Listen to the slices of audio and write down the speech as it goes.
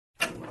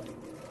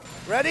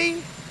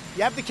Ready?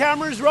 You have the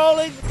cameras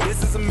rolling?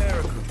 This is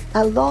America.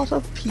 A lot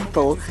of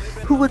people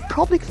who would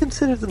probably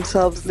consider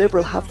themselves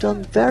liberal have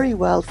done very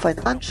well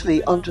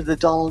financially under the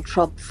Donald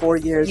Trump 4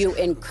 years. You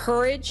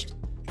encouraged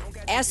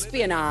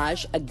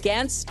espionage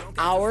against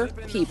our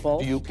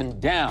people. You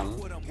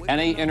condemn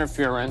any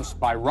interference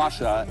by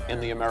Russia in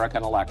the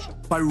American election.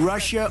 By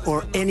Russia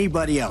or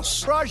anybody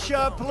else.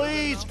 Russia,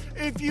 please,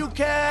 if you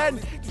can,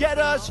 get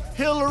us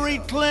Hillary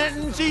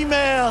Clinton's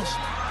emails.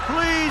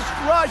 Please,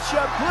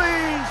 Russia,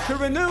 please. To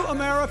renew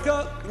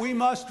America, we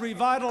must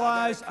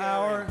revitalize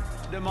our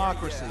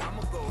democracy.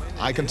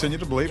 I continue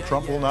to believe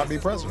Trump will not be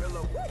president.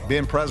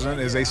 Being president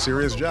is a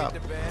serious job.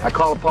 I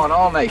call upon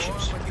all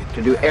nations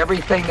to do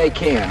everything they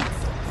can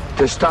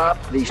to stop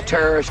these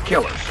terrorist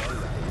killers.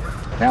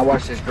 Now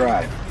watch this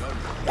drive.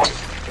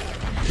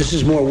 This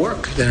is more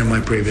work than in my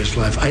previous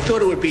life. I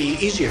thought it would be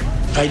easier.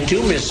 I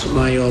do miss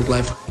my old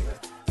life.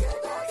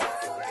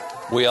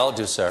 We all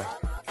do, sir.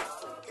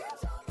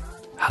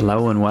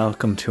 Hello and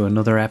welcome to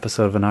another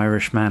episode of An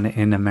Irishman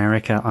in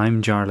America.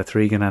 I'm Jarlath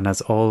Regan, and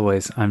as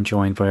always I'm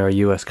joined by our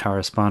US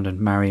correspondent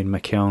Marion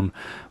McKeone,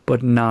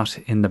 but not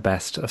in the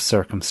best of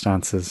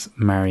circumstances.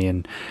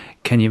 Marion,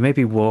 can you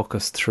maybe walk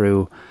us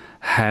through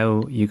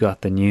how you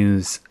got the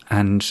news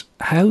and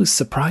how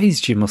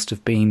surprised you must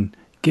have been,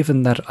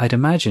 given that I'd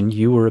imagine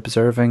you were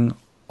observing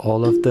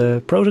all of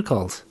the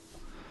protocols?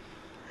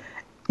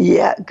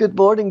 Yeah, good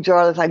morning,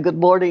 Jarlath, and good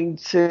morning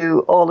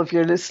to all of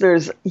your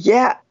listeners.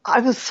 Yeah,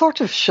 I was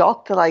sort of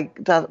shocked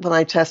that when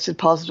I tested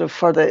positive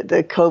for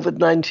the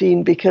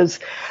COVID-19, because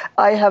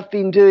I have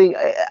been doing,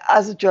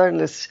 as a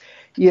journalist,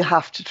 you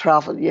have to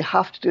travel, you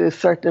have to do a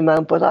certain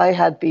amount, but I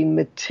had been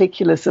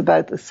meticulous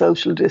about the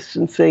social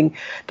distancing,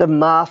 the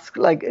mask,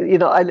 I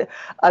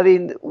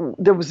mean,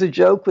 there was a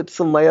joke with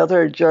some of my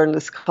other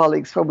journalist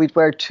colleagues where we'd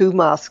wear two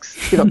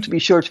masks, to be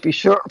sure,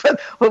 but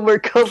when we're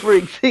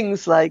covering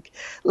things like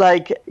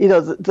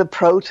the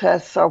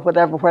protests or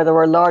whatever, where there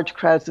were large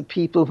crowds of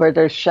people, where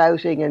they're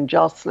shouting and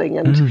jostling,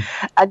 and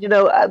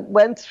I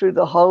went through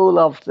the whole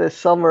of the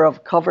summer.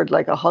 I've covered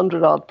like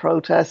 100 odd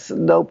protests,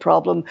 no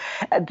problem.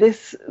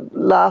 This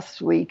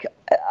last week,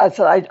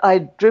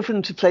 I'd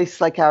driven to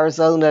places like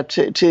Arizona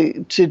to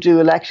do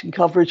election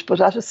coverage,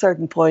 but at a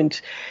certain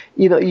point,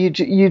 you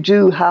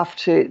do have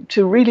to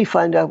really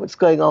find out what's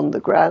going on the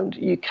ground.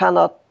 You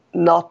cannot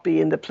not be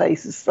in the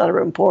places that are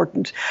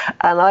important.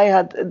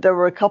 And there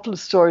were a couple of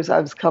stories I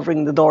was covering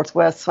in the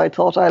Northwest, so I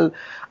thought I'll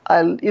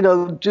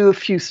do a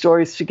few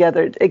stories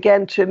together,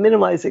 again, to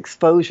minimize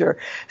exposure.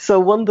 So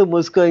one of them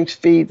was going to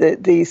be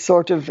the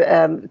sort of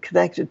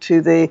connected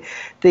to the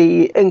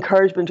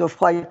encouragement of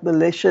white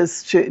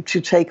militias to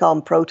take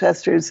on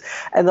protesters.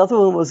 Another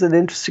one was an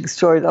interesting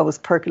story that was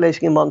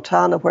percolating in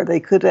Montana, where they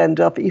could end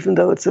up, even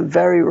though it's a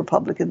very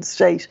Republican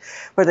state,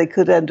 where they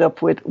could end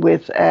up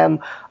with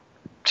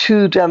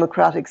two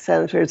Democratic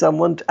senators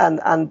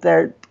and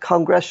their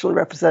congressional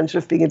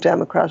representative being a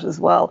Democrat as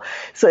well.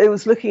 So it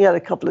was looking at a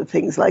couple of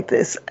things like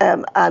this.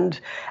 And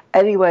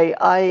anyway,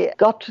 I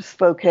got to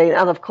Spokane,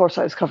 and of course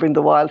I was covering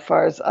the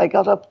wildfires. I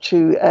got up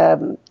to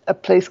a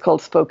place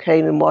called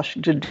Spokane in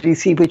Washington,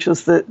 D.C., which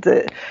was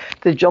the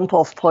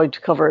jump-off point to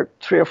cover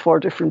 3 or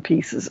 4 different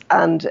pieces.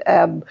 And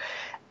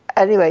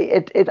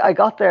anyway, I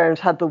got there and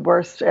it had the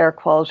worst air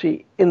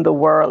quality in the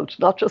world,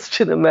 not just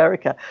in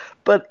America,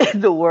 but in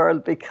the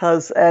world,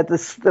 because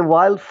the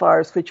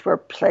wildfires, which were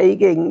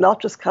plaguing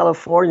not just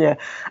California,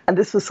 and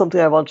this was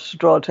something I wanted to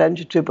draw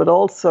attention to, but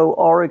also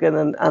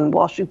Oregon and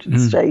Washington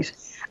State.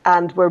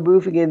 And we're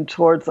moving in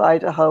towards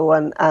Idaho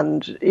and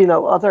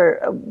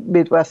other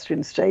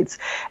Midwestern states.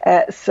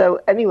 So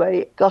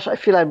anyway, gosh, I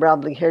feel I'm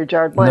rambling here,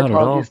 Jared. My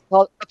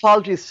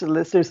apologies to the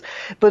listeners.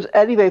 But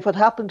anyway, what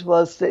happened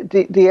was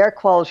the air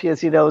quality,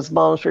 as you know, is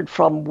monitored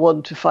from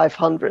 1 to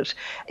 500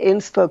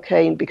 in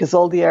Spokane, because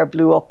all the air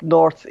blew up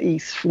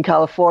northeast from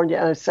California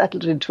and it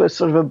settled into a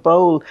sort of a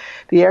bowl.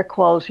 The air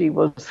quality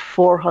was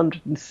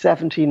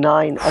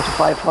 479 out of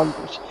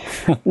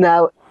 500.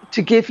 Now,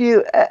 to give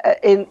you,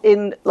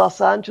 in Los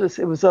Angeles,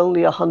 it was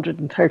only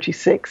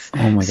 136. Oh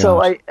my God.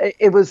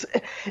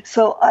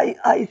 So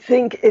I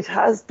think it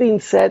has been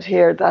said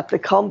here that the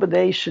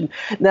combination.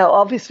 Now,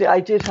 obviously, I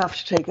did have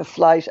to take a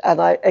flight,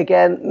 and I,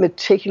 again,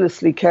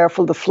 meticulously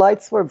careful. The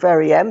flights were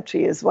very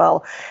empty as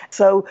well.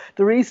 So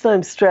the reason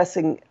I'm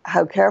stressing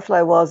how careful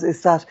I was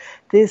is that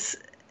this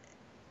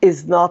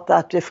is not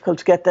that difficult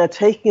to get there.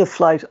 Taking a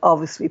flight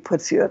obviously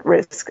puts you at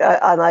risk,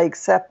 and I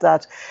accept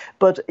that.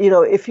 But,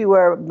 if you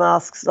wear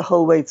masks the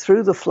whole way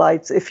through the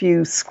flights, if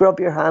you scrub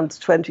your hands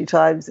 20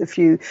 times, if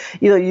you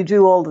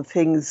do all the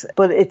things,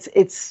 but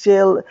it's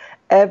still,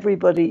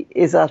 everybody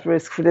is at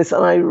risk for this.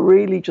 And I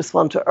really just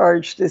want to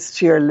urge this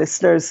to your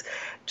listeners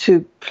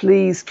to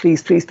please,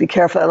 please, please be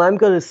careful. And I'm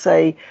going to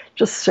say,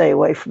 just stay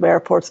away from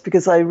airports,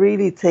 because I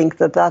really think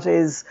that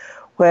is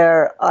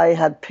where I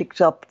had picked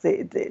up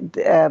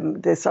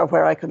this, or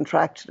where I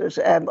contracted it,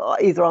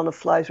 either on a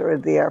flight or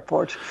in the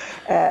airport.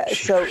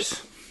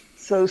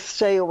 So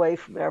stay away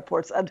from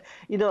airports. And,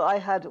 I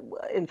had,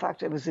 in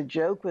fact, it was a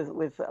joke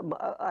with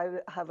I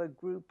have a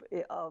group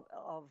of